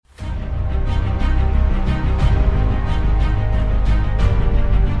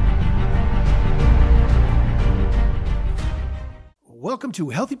welcome to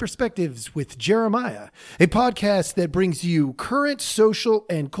Healthy Perspectives with Jeremiah, a podcast that brings you current social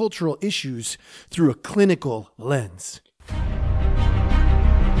and cultural issues through a clinical lens.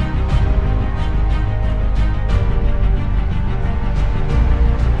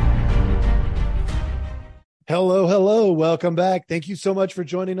 Hello. Welcome back. Thank you so much for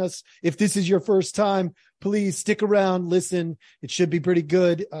joining us. If this is your first time, please stick around, listen. It should be pretty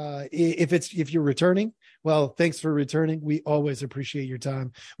good. If you're returning, well, thanks for returning. We always appreciate your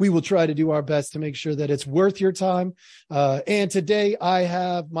time. We will try to do our best to make sure that it's worth your time. And today I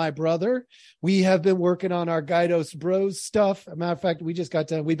have my brother. We have been working on our Guidos Bros stuff. As a matter of fact, we just got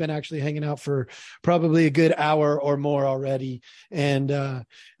done. We've been actually hanging out for probably a good hour or more already. And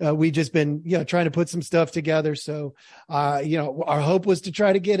we just been, trying to put some stuff together. So, our hope was to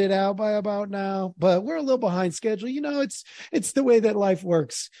try to get it out by about now, but we're a little behind schedule. It's the way that life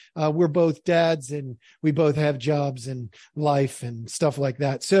works. We're both dads and we both have jobs and life and stuff like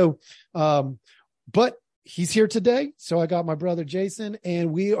that. So, but he's here today. So I got my brother, Jason,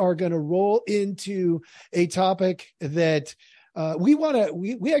 and we are going to roll into a topic that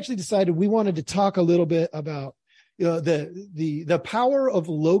we actually decided we wanted to talk a little bit about, the power of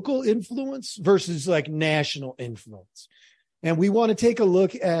local influence versus like national influence. And we want to take a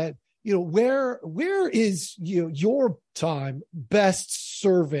look at, where is, your time best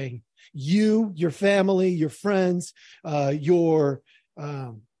serving you, your family, your friends, your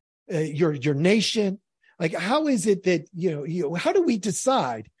nation. Like, how is it that, how do we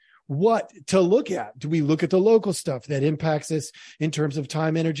decide what to look at? Do we look at the local stuff that impacts us in terms of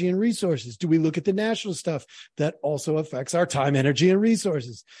time, energy, and resources? Do we look at the national stuff that also affects our time, energy, and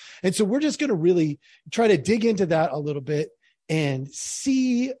resources? And so we're just going to really try to dig into that a little bit and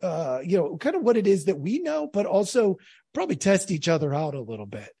see, kind of what it is that we know, but also probably test each other out a little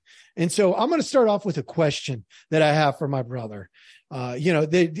bit. And so I'm going to start off with a question that I have for my brother.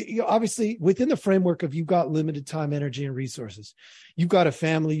 Obviously within the framework of you've got limited time, energy, and resources, you've got a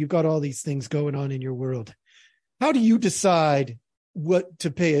family, you've got all these things going on in your world. How do you decide what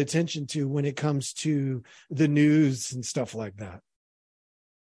to pay attention to when it comes to the news and stuff like that?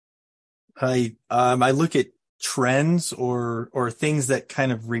 I look at trends or things that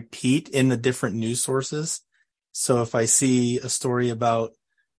kind of repeat in the different news sources. So if I see a story about,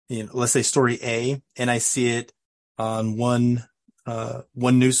 let's say story A, and I see it on one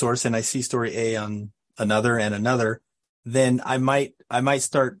news source and I see story A on another and another, then I might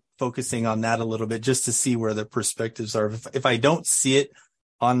start focusing on that a little bit just to see where the perspectives are. If I don't see it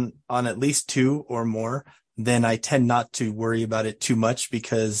on at least two or more, then I tend not to worry about it too much,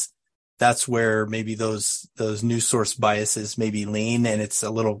 because that's where maybe those news source biases maybe lean and it's a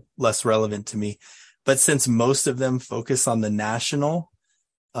little less relevant to me. But since most of them focus on the national,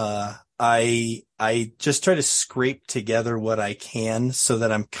 I just try to scrape together what I can so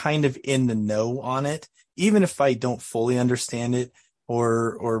that I'm kind of in the know on it, even if I don't fully understand it,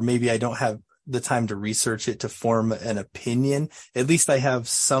 or maybe I don't have the time to research it to form an opinion. At least I have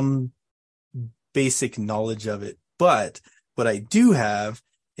some basic knowledge of it. But what I do have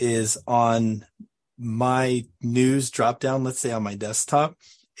is on my news drop down, let's say on my desktop,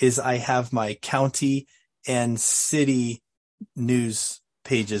 is I have my county and city news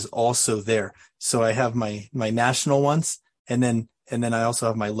pages also there. So I have my national ones, and then I also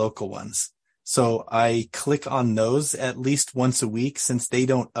have my local ones. So I click on those at least once a week, since they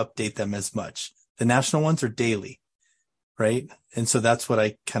don't update them as much. The national ones are daily, right? And so that's what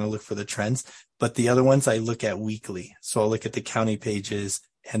I kind of look for the trends. But the other ones I look at weekly. So I'll look at the county pages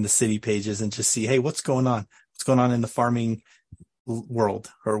and the city pages and just see, hey, what's going on? What's going on in the farming world,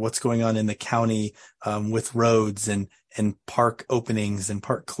 or what's going on in the county with roads and park openings and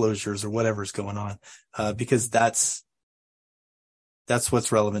park closures, or whatever's going on, because that's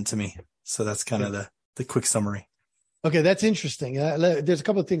what's relevant to me. So that's kind of the quick summary. Okay, that's interesting. There's a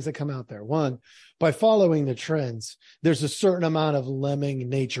couple of things that come out there. One, by following the trends, there's a certain amount of lemming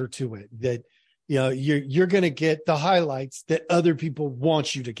nature to it that you're going to get the highlights that other people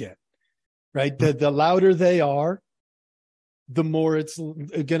want you to get, right? The louder they are, the more it's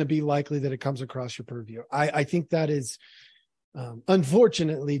going to be likely that it comes across your purview. I think that is,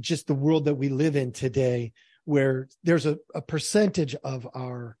 unfortunately, just the world that we live in today, where there's a percentage of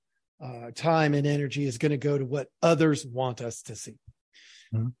our time and energy is going to go to what others want us to see.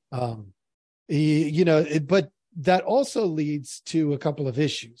 Mm-hmm. But that also leads to a couple of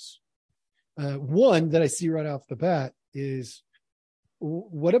issues. One that I see right off the bat is,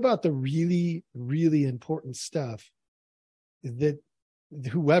 what about the really, really important stuff that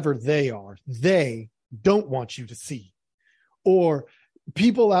whoever they are, they don't want you to see? Or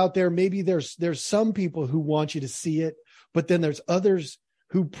people out there, maybe there's some people who want you to see it, but then there's others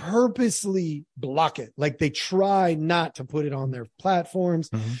who purposely block it. Like they try not to put it on their platforms.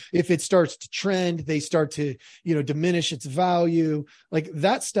 Mm-hmm. If it starts to trend, they start to, diminish its value. Like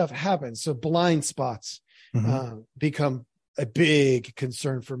that stuff happens. So blind spots become a big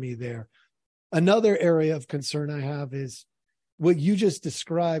concern for me there. Another area of concern I have is what you just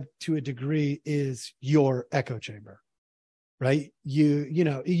described to a degree is your echo chamber. Right. You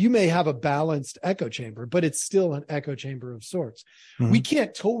may have a balanced echo chamber, but it's still an echo chamber of sorts. We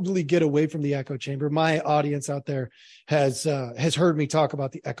can't totally get away from the echo chamber. My audience out there has heard me talk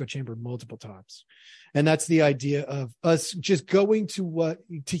about the echo chamber multiple times. And that's the idea of us just going to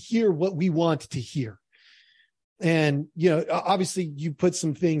hear what we want to hear. And, obviously you put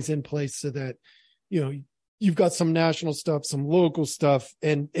some things in place so that, you've got some national stuff, some local stuff.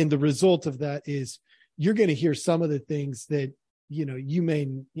 And the result of that is you're going to hear some of the things that, you may,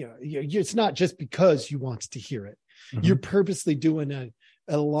 it's not just because you want to hear it. Mm-hmm. You're purposely doing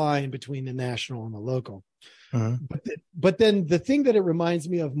a line between the national and the local. Mm-hmm. But then the thing that it reminds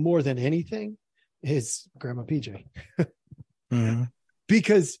me of more than anything is Grandma PJ. Mm-hmm.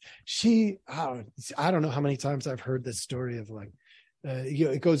 Because I don't know how many times I've heard this story of like,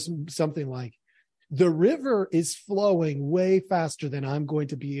 it goes something like, the river is flowing way faster than I'm going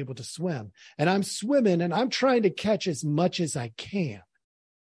to be able to swim. And I'm swimming and I'm trying to catch as much as I can.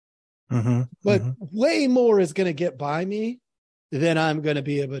 Mm-hmm, but way more is going to get by me than I'm going to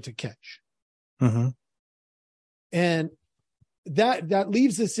be able to catch. Mm-hmm. And that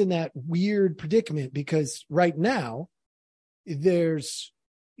leaves us in that weird predicament because right now there's,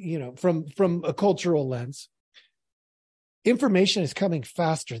 from a cultural lens, information is coming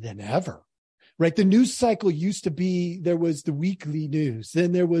faster than ever. Right. The news cycle used to be, there was the weekly news,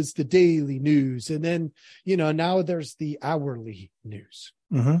 then there was the daily news. And then, now there's the hourly news,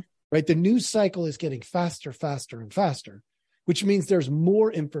 right? The news cycle is getting faster, faster, and faster, which means there's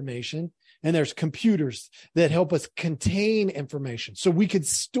more information and there's computers that help us contain information. So we could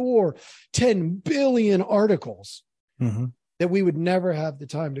store 10 billion articles that we would never have the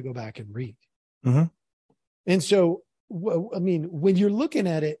time to go back and read. And so, I mean, when you're looking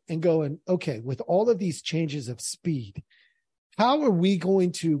at it and going, okay, with all of these changes of speed, how are we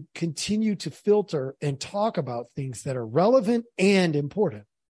going to continue to filter and talk about things that are relevant and important?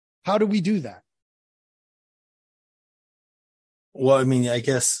 How do we do that? Well, I mean, I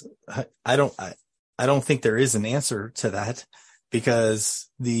guess I don't think there is an answer to that because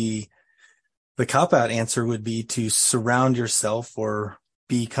the cop-out answer would be to surround yourself or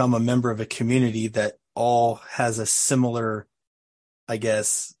become a member of a community that all has a similar, I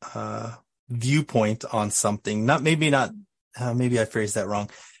guess, viewpoint on something. Maybe I phrased that wrong.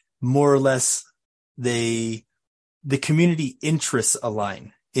 More or less, the community interests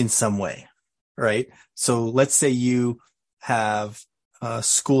align in some way, right? So let's say you have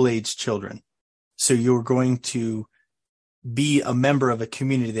school-age children. So you're going to be a member of a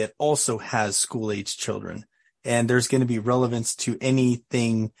community that also has school-age children. And there's going to be relevance to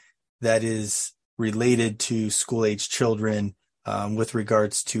anything that is related to school-age children with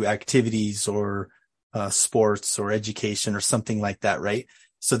regards to activities or sports or education or something like that, right?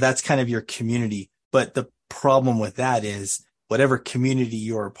 So that's kind of your community. But the problem with that is whatever community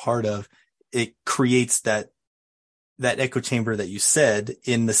you're a part of, it creates that echo chamber that you said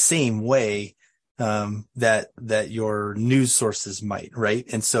in the same way that your news sources might, right?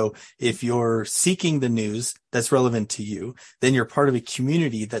 And so if you're seeking the news that's relevant to you, then you're part of a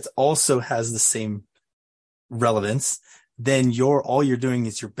community that also has the same relevance. Then all you're doing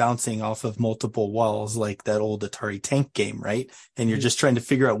is you're bouncing off of multiple walls like that old Atari tank game, right? And you're just trying to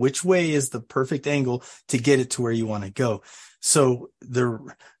figure out which way is the perfect angle to get it to where you want to go. So the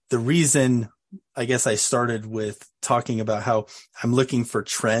reason I guess I started with talking about how I'm looking for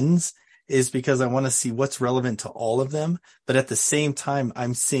trends is because I want to see what's relevant to all of them. But at the same time,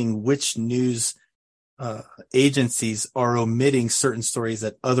 I'm seeing which news agencies are omitting certain stories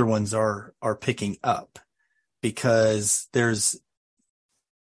that other ones are picking up, because there's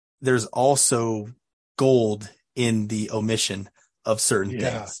also gold in the omission of certain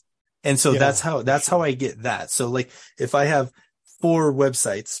things. And so that's how I get that. So like if I have 4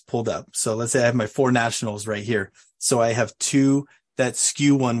 websites pulled up, so let's say I have my 4 nationals right here. So I have 2 that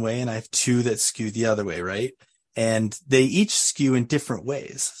skew one way and I have 2 that skew the other way, right? And they each skew in different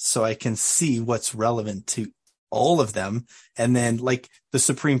ways. So I can see what's relevant to all of them. And then like the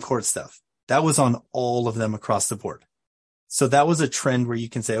Supreme Court stuff, that was on all of them across the board. So that was a trend where you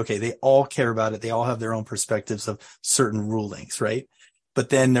can say, okay, they all care about it. They all have their own perspectives of certain rulings, right? But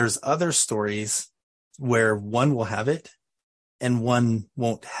then there's other stories where one will have it and one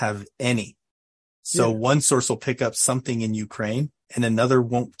won't have any. So one source will pick up something in Ukraine and another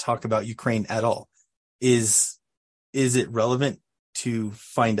won't talk about Ukraine at all. Is it relevant to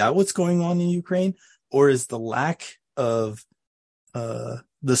find out what's going on in Ukraine, or is the lack of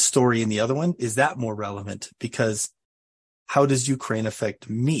the story in the other one, is that more relevant? Because how does Ukraine affect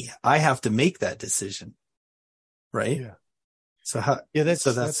me? I have to make that decision, right? Yeah. So how? Yeah, that's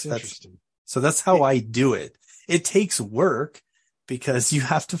interesting. So that's how I do it. It takes work because you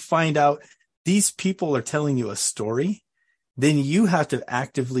have to find out these people are telling you a story. Then you have to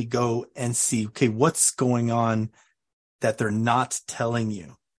actively go and see, okay, what's going on that they're not telling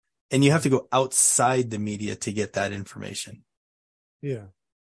you. And you have to go outside the media to get that information. Yeah.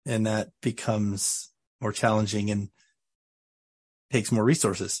 And that becomes more challenging and takes more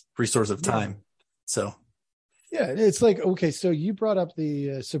resource of time. So. Yeah, it's like, okay, so you brought up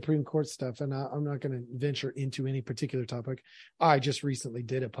the Supreme Court stuff, and I'm not going to venture into any particular topic. I just recently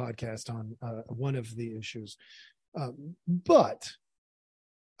did a podcast on one of the issues. But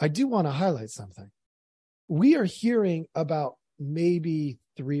I do want to highlight something. We are hearing about maybe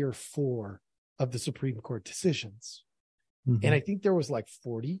 3 or 4 of the Supreme Court decisions. Mm-hmm. And I think there was like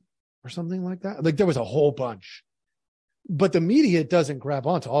 40 or something like that. Like there was a whole bunch. But the media doesn't grab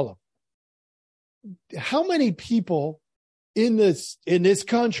onto all of them. How many people in this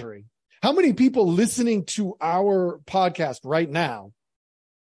country, how many people listening to our podcast right now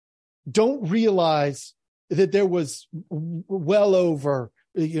don't realize that there was well over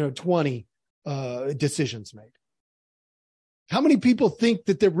 20 decisions made? How many people think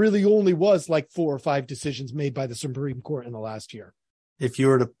that there really only was like 4 or 5 decisions made by the Supreme Court in the last year? If you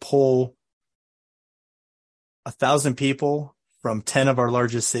were to poll 1,000 people from 10 of our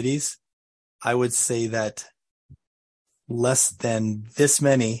largest cities, I would say that less than this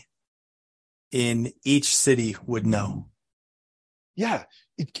many in each city would know. Yeah,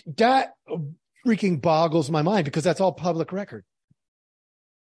 that freaking boggles my mind because that's all public record.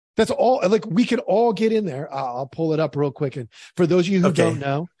 That's all, like we could all get in there. I'll pull it up real quick. And for those of you who don't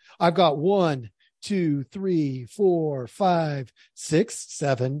know, I've got 1, 2, 3, 4, 5, 6,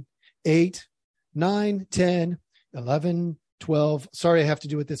 7, 8, 9, 10, 11, 12. Sorry, I have to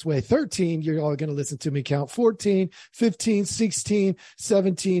do it this way. 13. You're all going to listen to me count. 14, 15, 16,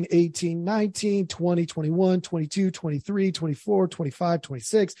 17, 18, 19, 20, 21, 22, 23, 24, 25,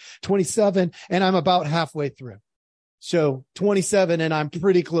 26, 27. And I'm about halfway through. So 27, and I'm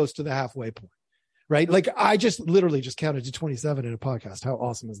pretty close to the halfway point, right? Like I just literally just counted to 27 in a podcast. How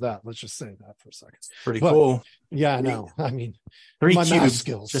awesome is that? Let's just say that for a second. Pretty cool. Yeah, I know. I mean, 3 my cubed math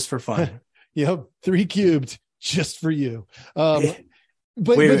skills just for fun. Yep. 3 cubed just for you. But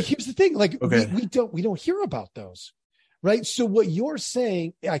here's the thing, like we don't hear about those, right? So what you're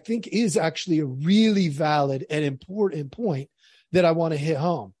saying, I think is actually a really valid and important point that I want to hit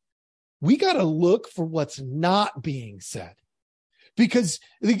home. We got to look for what's not being said, because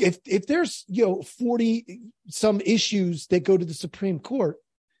if there's 40 some issues that go to the Supreme Court,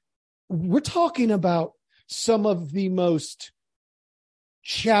 we're talking about some of the most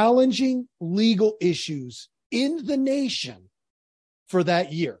challenging legal issues in the nation for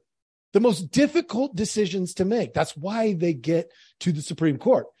that year, the most difficult decisions to make. That's why they get to the Supreme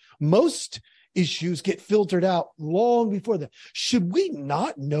Court. Most issues get filtered out long before that. Should we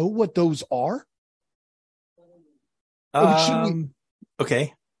not know what those are?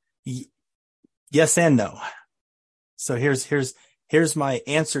 Okay. Yes and no. So here's my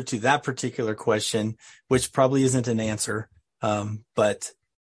answer to that particular question, which probably isn't an answer, but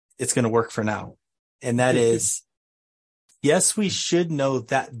it's going to work for now. And that is, yes, we should know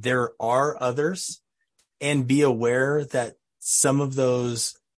that there are others and be aware that some of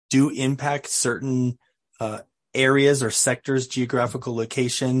those do impact certain areas or sectors, geographical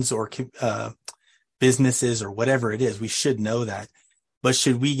locations, or businesses, or whatever it is. We should know that. But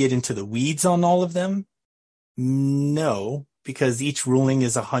should we get into the weeds on all of them? No, because each ruling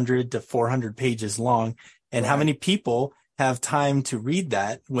is 100 to 400 pages long. And how many people have time to read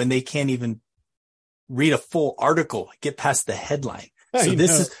that when they can't even read a full article, get past the headline? So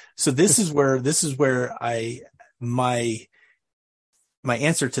this is where my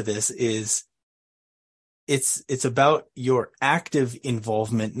answer to this is it's about your active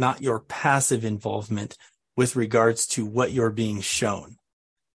involvement, not your passive involvement with regards to what you're being shown.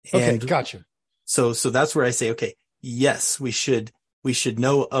 Okay, gotcha. So that's where I say, okay, yes, we should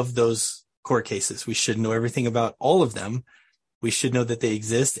know of those court cases. We should know everything about all of them. We should know that they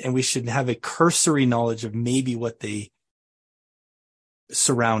exist, and we should have a cursory knowledge of maybe what they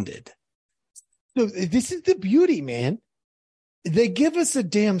surrounded. So this is the beauty, man. They give us a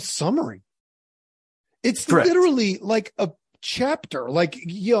damn summary. It's Correct. Literally like chapter. Like,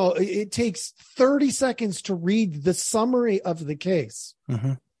 it takes 30 seconds to read the summary of the case.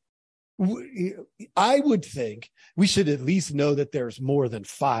 Mm-hmm. I would think we should at least know that there's more than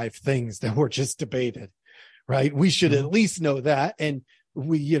 5 things that were just debated, right? We should at least know that. And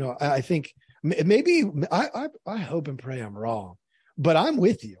I think maybe I hope and pray I'm wrong, but I'm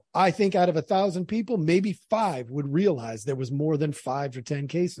with you. I think out of 1,000 people, maybe 5 would realize there was more than 5 or 10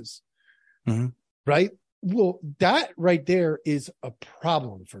 cases, right? Well, that right there is a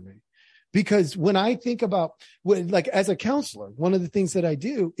problem for me. Because when I think about as a counselor, one of the things that I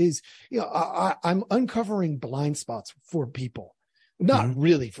do is, I'm uncovering blind spots for people, not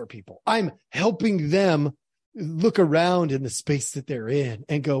really for people. I'm helping them look around in the space that they're in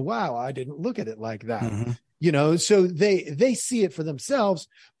and go, wow, I didn't look at it like that. So they see it for themselves,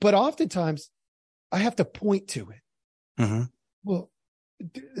 but oftentimes I have to point to it. Well,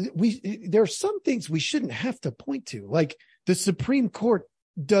 there are some things we shouldn't have to point to, like the Supreme Court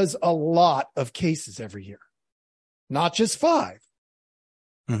does a lot of cases every year, not just 5.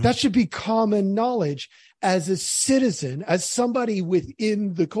 That should be common knowledge as a citizen, as somebody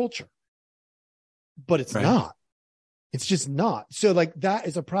within the culture, but it's not. It's just not. So that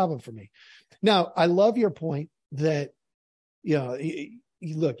is a problem for me. Now, I love your point that,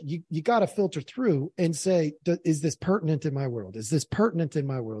 look, you got to filter through and say, is this pertinent in my world? Is this pertinent in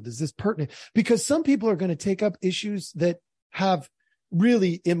my world? Is this pertinent? Because some people are going to take up issues that have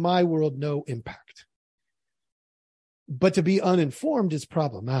really, in my world, no impact. But to be uninformed is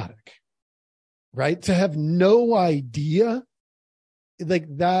problematic, right? To have no idea, like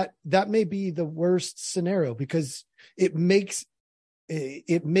that may be the worst scenario, because it makes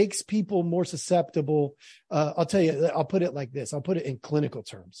people more susceptible. I'll tell you, I'll put it like this. I'll put it in clinical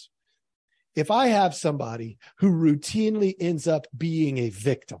terms. If I have somebody who routinely ends up being a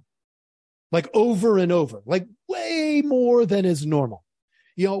victim, like over and over, like way more than is normal,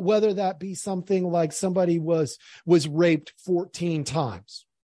 whether that be something like somebody was raped 14 times,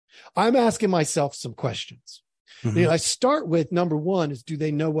 I'm asking myself some questions. I start with number one is, do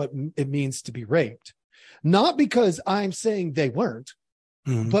they know what it means to be raped? Not because I'm saying they weren't,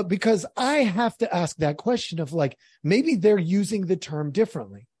 but because I have to ask that question of maybe they're using the term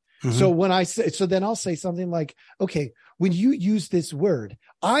differently. So then I'll say something like, okay, when you use this word,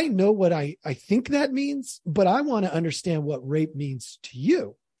 I know what I think that means, but I want to understand what rape means to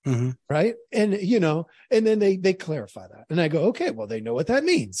you. Right. And, and then they clarify that. And I go, okay, well, they know what that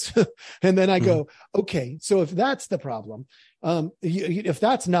means. And then I go, okay, so if that's the problem, if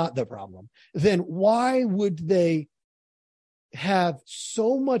that's not the problem, then why would they have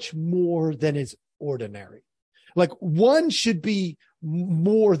so much more than is ordinary? Like, one should be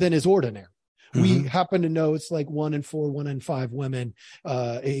more than is ordinary. We happen to know it's like 1 in 4, 1 in 5 women,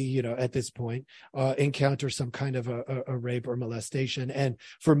 at this point, encounter some kind of a rape or molestation. And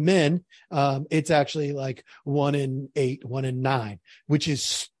for men, it's actually like 1 in 8, 1 in 9, which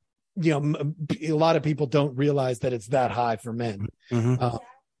is, a lot of people don't realize that it's that high for men,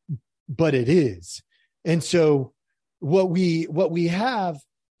 but it is. And so what we have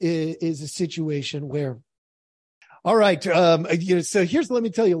is a situation where, all right. So let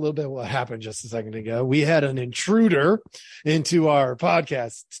me tell you a little bit what happened just a second ago. We had an intruder into our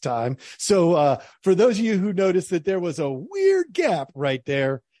podcast time. So, for those of you who noticed that there was a weird gap right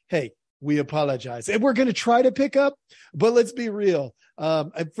there, hey, we apologize. And we're going to try to pick up, but let's be real.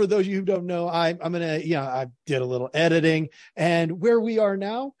 For those of you who don't know, I did a little editing, and where we are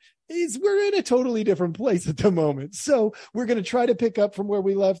now is we're in a totally different place at the moment. So we're going to try to pick up from where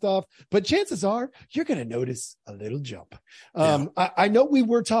we left off, but chances are you're going to notice a little jump. I know we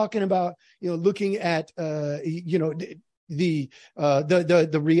were talking about, looking at, the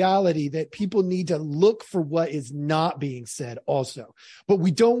reality that people need to look for what is not being said also, but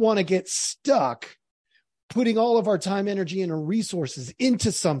we don't want to get stuck putting all of our time, energy, and resources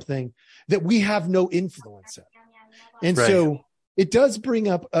into something that we have no influence in. And so it does bring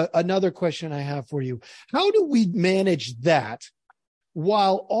up another question I have for you. How do we manage that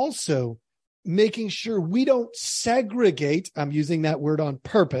while also making sure we don't segregate? I'm using that word on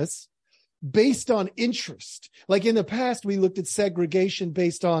purpose, based on interest. Like in the past, we looked at segregation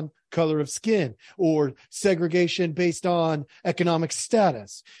based on color of skin or segregation based on economic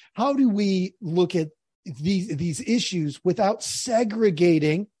status. How do we look at these issues without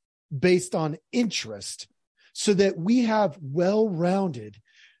segregating based on interest, so that we have well-rounded,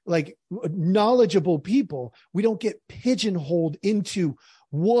 like knowledgeable people? We don't get pigeonholed into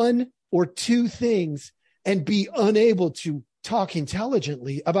 1 or 2 things and be unable to talk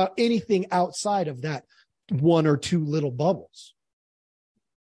intelligently about anything outside of that 1 or 2 little bubbles.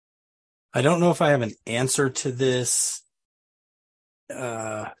 I don't know if I have an answer to this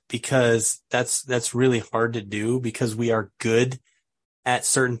because that's really hard to do because we are good at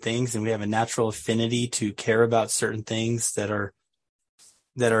certain things and we have a natural affinity to care about certain things that are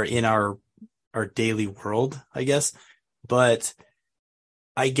in our daily world, I guess. But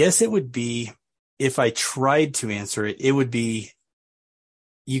I guess it would be, if I tried to answer it, it would be,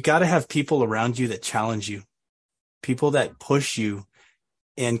 you got to have people around you that challenge you, people that push you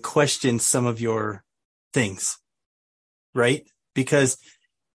and question some of your things, right? Because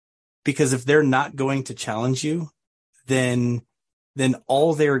if they're not going to challenge you, then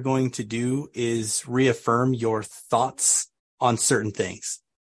all they're going to do is reaffirm your thoughts on certain things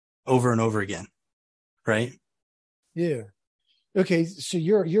over and over again, right? Yeah. Okay, so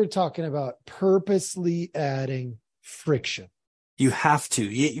you're talking about purposely adding friction. You have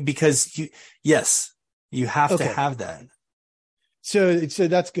to, because yes, you have to Okay. have that. So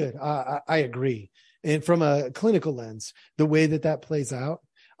that's good. I agree. And from a clinical lens, the way that plays out,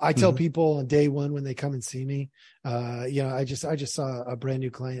 I tell people on day one when they come and see me, I just saw a brand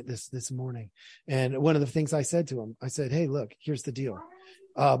new client this morning. And one of the things I said to him, I said, hey, look, here's the deal.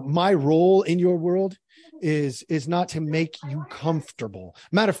 My role in your world is not to make you comfortable.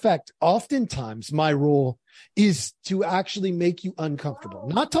 Matter of fact, oftentimes my role is to actually make you uncomfortable,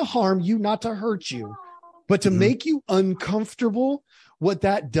 not to harm you, not to hurt you, but to make you uncomfortable. What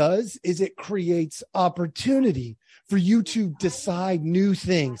that does is it creates opportunity for you to decide new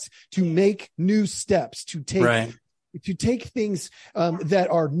things, to make new steps, to take things that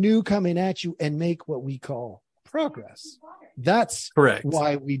are new coming at you and make what we call progress. That's correct.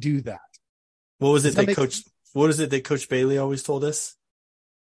 Why we do that. What is it that Coach Bailey always told us?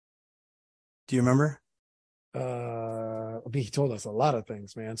 Do you remember? He told us a lot of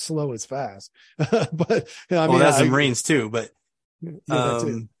things, man. Slow is fast. But that's the Marines too, but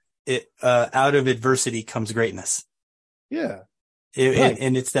that too. Out of adversity comes greatness. Yeah.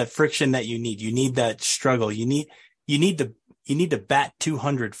 And it's that friction that you need. You need that struggle. You need to bat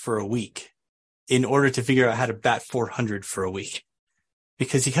 200 for a week in order to figure out how to bat 400 for a week,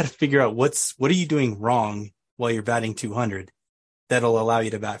 because you got to figure out what are you doing wrong while you're batting 200 that'll allow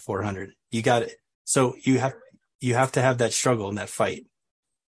you to bat 400. You got it. So you have to have that struggle and that fight.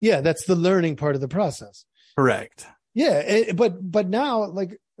 Yeah. That's the learning part of the process. Correct. Yeah. But now,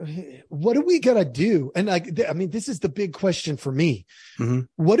 like, what do we got to do? And this is the big question for me. Mm-hmm.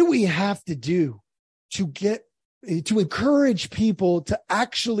 What do we have to do to encourage people to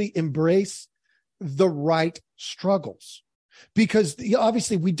actually embrace the right struggles? Because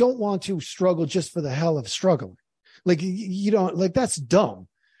obviously we don't want to struggle just for the hell of struggling. Like, you don't, like, that's dumb.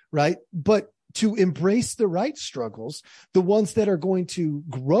 Right. But to embrace the right struggles, the ones that are going to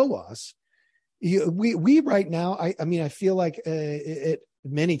grow us, we right now, I feel like it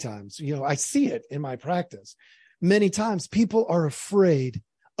many times, I see it in my practice. Many times people are afraid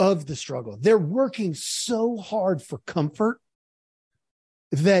of the struggle. They're working so hard for comfort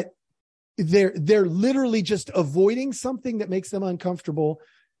that they're literally just avoiding something that makes them uncomfortable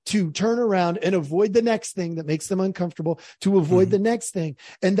to turn around and avoid the next thing that makes them uncomfortable, to avoid the next thing.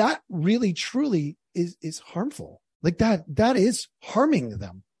 And that really, truly is harmful. Like that is harming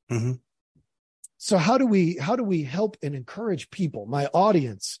them. Mm-hmm. So how do we help and encourage people, my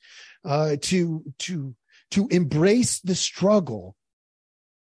audience, to embrace the struggle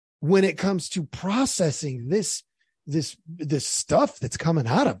when it comes to processing this stuff that's coming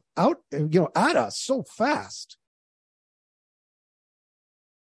out at us so fast?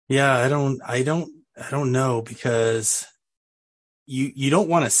 Yeah, I don't know, because you don't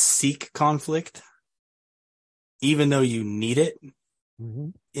want to seek conflict, even though you need it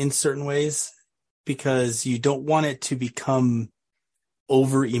in certain ways, because you don't want it to become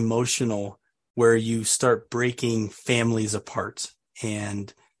over emotional where you start breaking families apart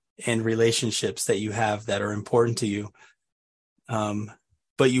and relationships that you have that are important to you.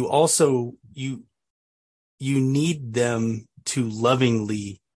 But you also, you need them to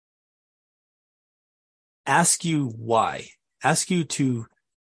lovingly ask you why, ask you to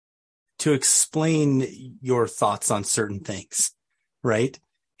explain your thoughts on certain things, right?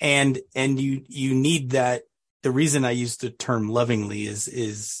 And you need that. The reason I use the term lovingly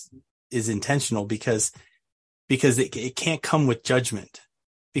is intentional, because it can't come with judgment,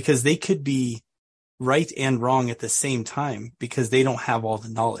 because they could be right and wrong at the same time, because they don't have all the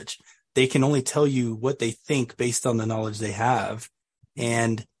knowledge. They can only tell you what they think based on the knowledge they have.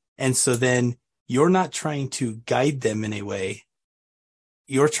 And so then you're not trying to guide them in a way.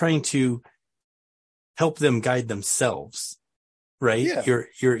 You're trying to help them guide themselves, right? Yeah.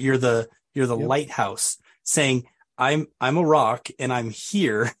 You're the lighthouse saying, I'm a rock and I'm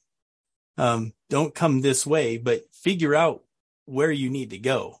here. Don't come this way, but figure out where you need to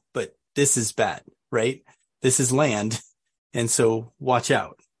go, but this is bad, right? This is land. And so watch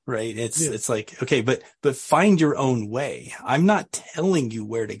out, right? Yeah. It's like, okay, but find your own way. I'm not telling you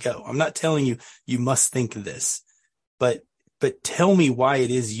where to go. I'm not telling you, you must think this, but, but tell me why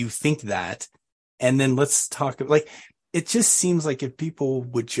it is you think that. And then let's talk. Like, it just seems like if people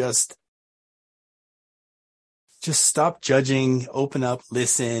would just stop judging, open up,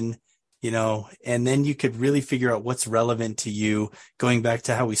 listen, and then you could really figure out what's relevant to you, going back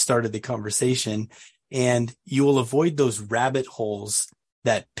to how we started the conversation, and you will avoid those rabbit holes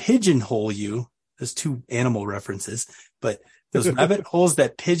that pigeonhole you. There's two animal references, but those rabbit holes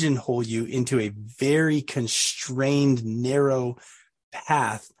that pigeonhole you into a very constrained, narrow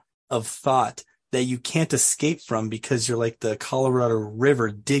path of thought that you can't escape from, because you're like the Colorado River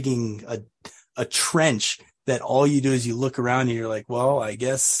digging a trench that all you do is you look around and you're like, well, I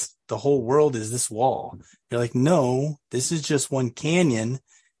guess the whole world is this wall. You're like, no, this is just one canyon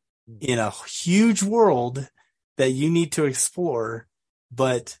in a huge world that you need to explore,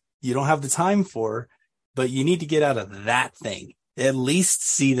 but you don't have the time for, but you need to get out of that thing. At least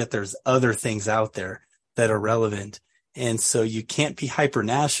see that there's other things out there that are relevant. And so you can't be hyper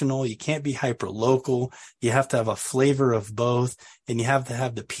national. You can't be hyper local. You have to have a flavor of both. And you have to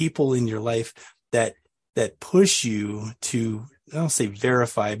have the people in your life that push you to, I don't say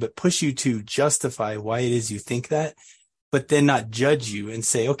verify, but push you to justify why it is you think that, but then not judge you and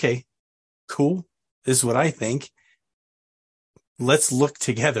say, okay, cool. This is what I think. Let's look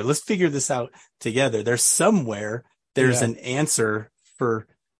together. Let's figure this out together. There's somewhere there's an answer for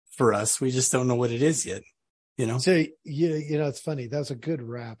us. We just don't know what it is yet. So, it's funny. That was a good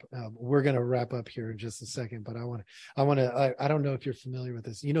wrap. We're going to wrap up here in just a second, but I don't know if you're familiar with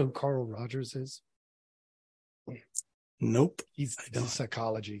this. You know who Carl Rogers is? Nope. He's a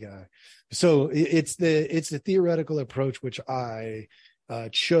psychology guy. So it's the theoretical approach, which I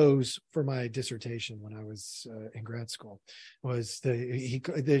chose for my dissertation when I was in grad school. There's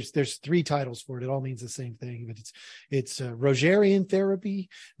three titles for it. It all means the same thing, but it's Rogerian therapy.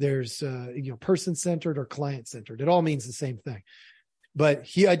 There's person-centered or client-centered. It all means the same thing. But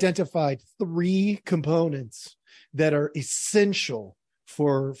he identified three components that are essential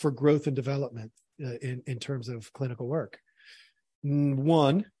for growth and development in terms of clinical work.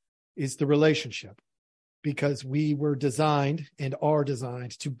 One is the relationship, because we were designed and are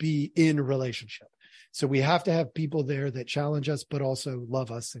designed to be in relationship. So we have to have people there that challenge us, but also love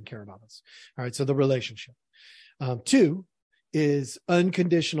us and care about us. All right. So the relationship. Two is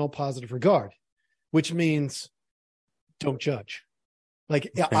unconditional positive regard, which means don't judge.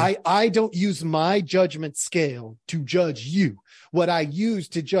 Like, okay. I don't use my judgment scale to judge you. What I use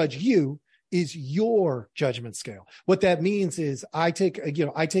to judge you is your judgment scale. What that means is I take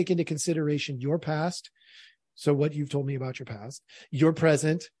into consideration your past. So what you've told me about your past, your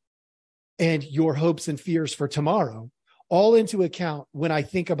present, and your hopes and fears for tomorrow, all into account when I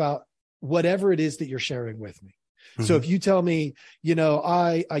think about whatever it is that you're sharing with me. Mm-hmm. So if you tell me,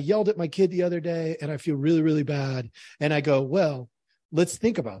 I yelled at my kid the other day and I feel really, really bad. And I go, well, let's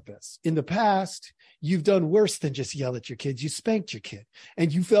think about this. In the past, you've done worse than just yell at your kids. You spanked your kid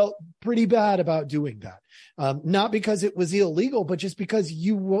and you felt pretty bad about doing that. Not because it was illegal, but just because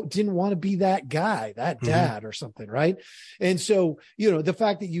you didn't want to be that guy, that dad mm-hmm. or something. Right. And so, the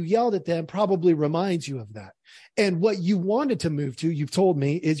fact that you yelled at them probably reminds you of that. And what you wanted to move to, you've told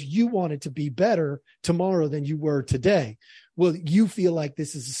me, is you wanted to be better tomorrow than you were today. Well, you feel like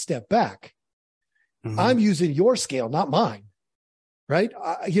this is a step back. Mm-hmm. I'm using your scale, not mine. Right.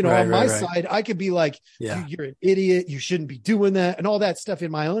 On my side, I could be like, you're an idiot. You shouldn't be doing that and all that stuff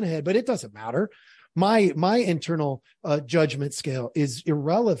in my own head, but it doesn't matter. My internal judgment scale is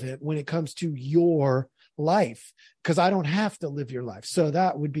irrelevant when it comes to your life, because I don't have to live your life. So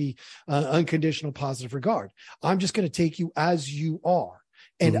that would be unconditional positive regard. I'm just going to take you as you are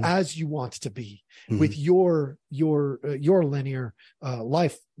and mm-hmm. as you want to be mm-hmm. with your linear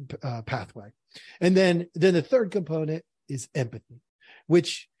life pathway. And then the third component is empathy,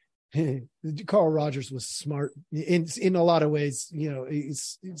 which Carl Rogers was smart in a lot of ways.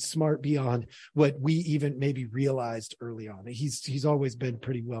 He's smart beyond what we even maybe realized early on. He's always been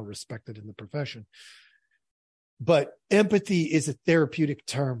pretty well respected in the profession. But empathy is a therapeutic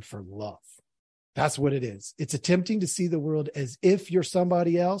term for love. That's what it is. It's attempting to see the world as if you're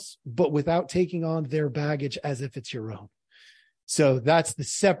somebody else, but without taking on their baggage as if it's your own. So that's the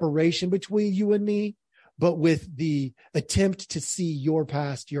separation between you and me, but with the attempt to see your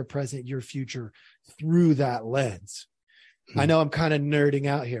past, your present, your future through that lens. I know I'm kind of nerding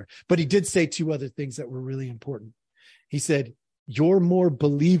out here, but he did say two other things that were really important. He said, you're more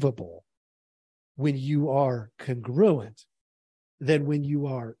believable when you are congruent than when you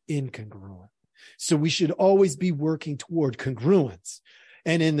are incongruent. So we should always be working toward congruence.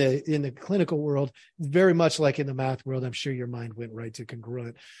 And in the clinical world, very much like in the math world, I'm sure your mind went right to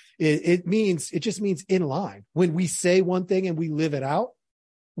congruent. It just means in line. When we say one thing and we live it out,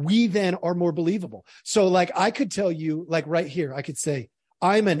 we then are more believable. So like I could tell you, like right here, I could say,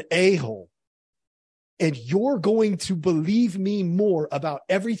 I'm an a-hole. And you're going to believe me more about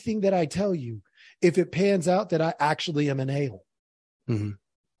everything that I tell you if it pans out that I actually am an a-hole. Mm-hmm.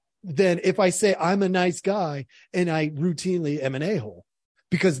 Than if I say I'm a nice guy and I routinely am an a-hole,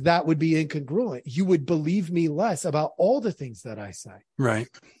 because that would be incongruent. You would believe me less about all the things that I say. Right.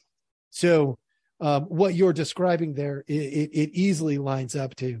 So what you're describing there, it easily lines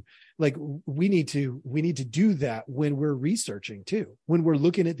up to, like, we need to do that when we're researching too, when we're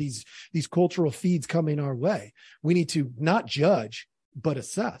looking at these cultural feeds coming our way. We need to not judge, but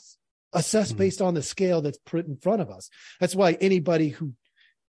assess mm-hmm. based on the scale that's put in front of us. That's why anybody who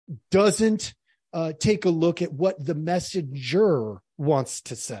doesn't take a look at what the messenger wants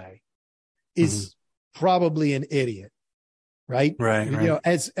to say is mm-hmm. probably an idiot. Right. You know,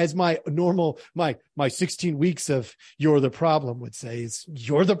 as my normal, my 16 weeks of You're the Problem would say is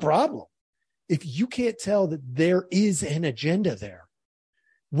you're the problem. If you can't tell that there is an agenda there,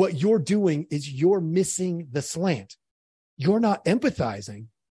 what you're doing is you're missing the slant. You're not empathizing.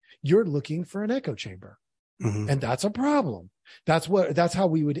 You're looking for an echo chamber. Mm-hmm. And that's a problem. That's how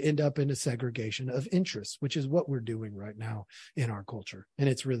we would end up in a segregation of interests, which is what we're doing right now in our culture. And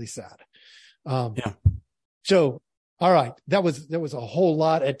it's really sad. So, all right. There was a whole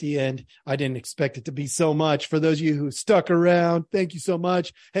lot at the end. I didn't expect it to be so much. For those of you who stuck around, thank you so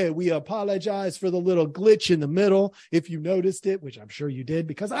much. Hey, we apologize for the little glitch in the middle. If you noticed it, which I'm sure you did,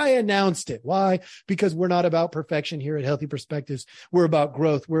 because I announced it. Why? Because we're not about perfection here at Healthy Perspectives. We're about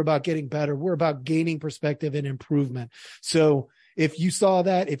growth. We're about getting better. We're about gaining perspective and improvement. So if you saw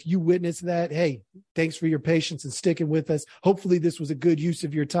that, if you witnessed that, hey, thanks for your patience and sticking with us. Hopefully this was a good use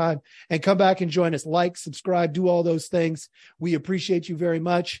of your time, and come back and join us. Like, subscribe, do all those things. We appreciate you very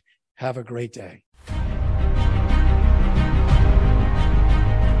much. Have a great day.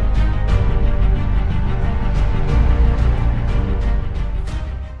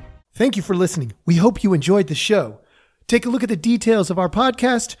 Thank you for listening. We hope you enjoyed the show. Take a look at the details of our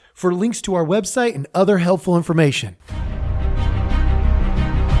podcast for links to our website and other helpful information.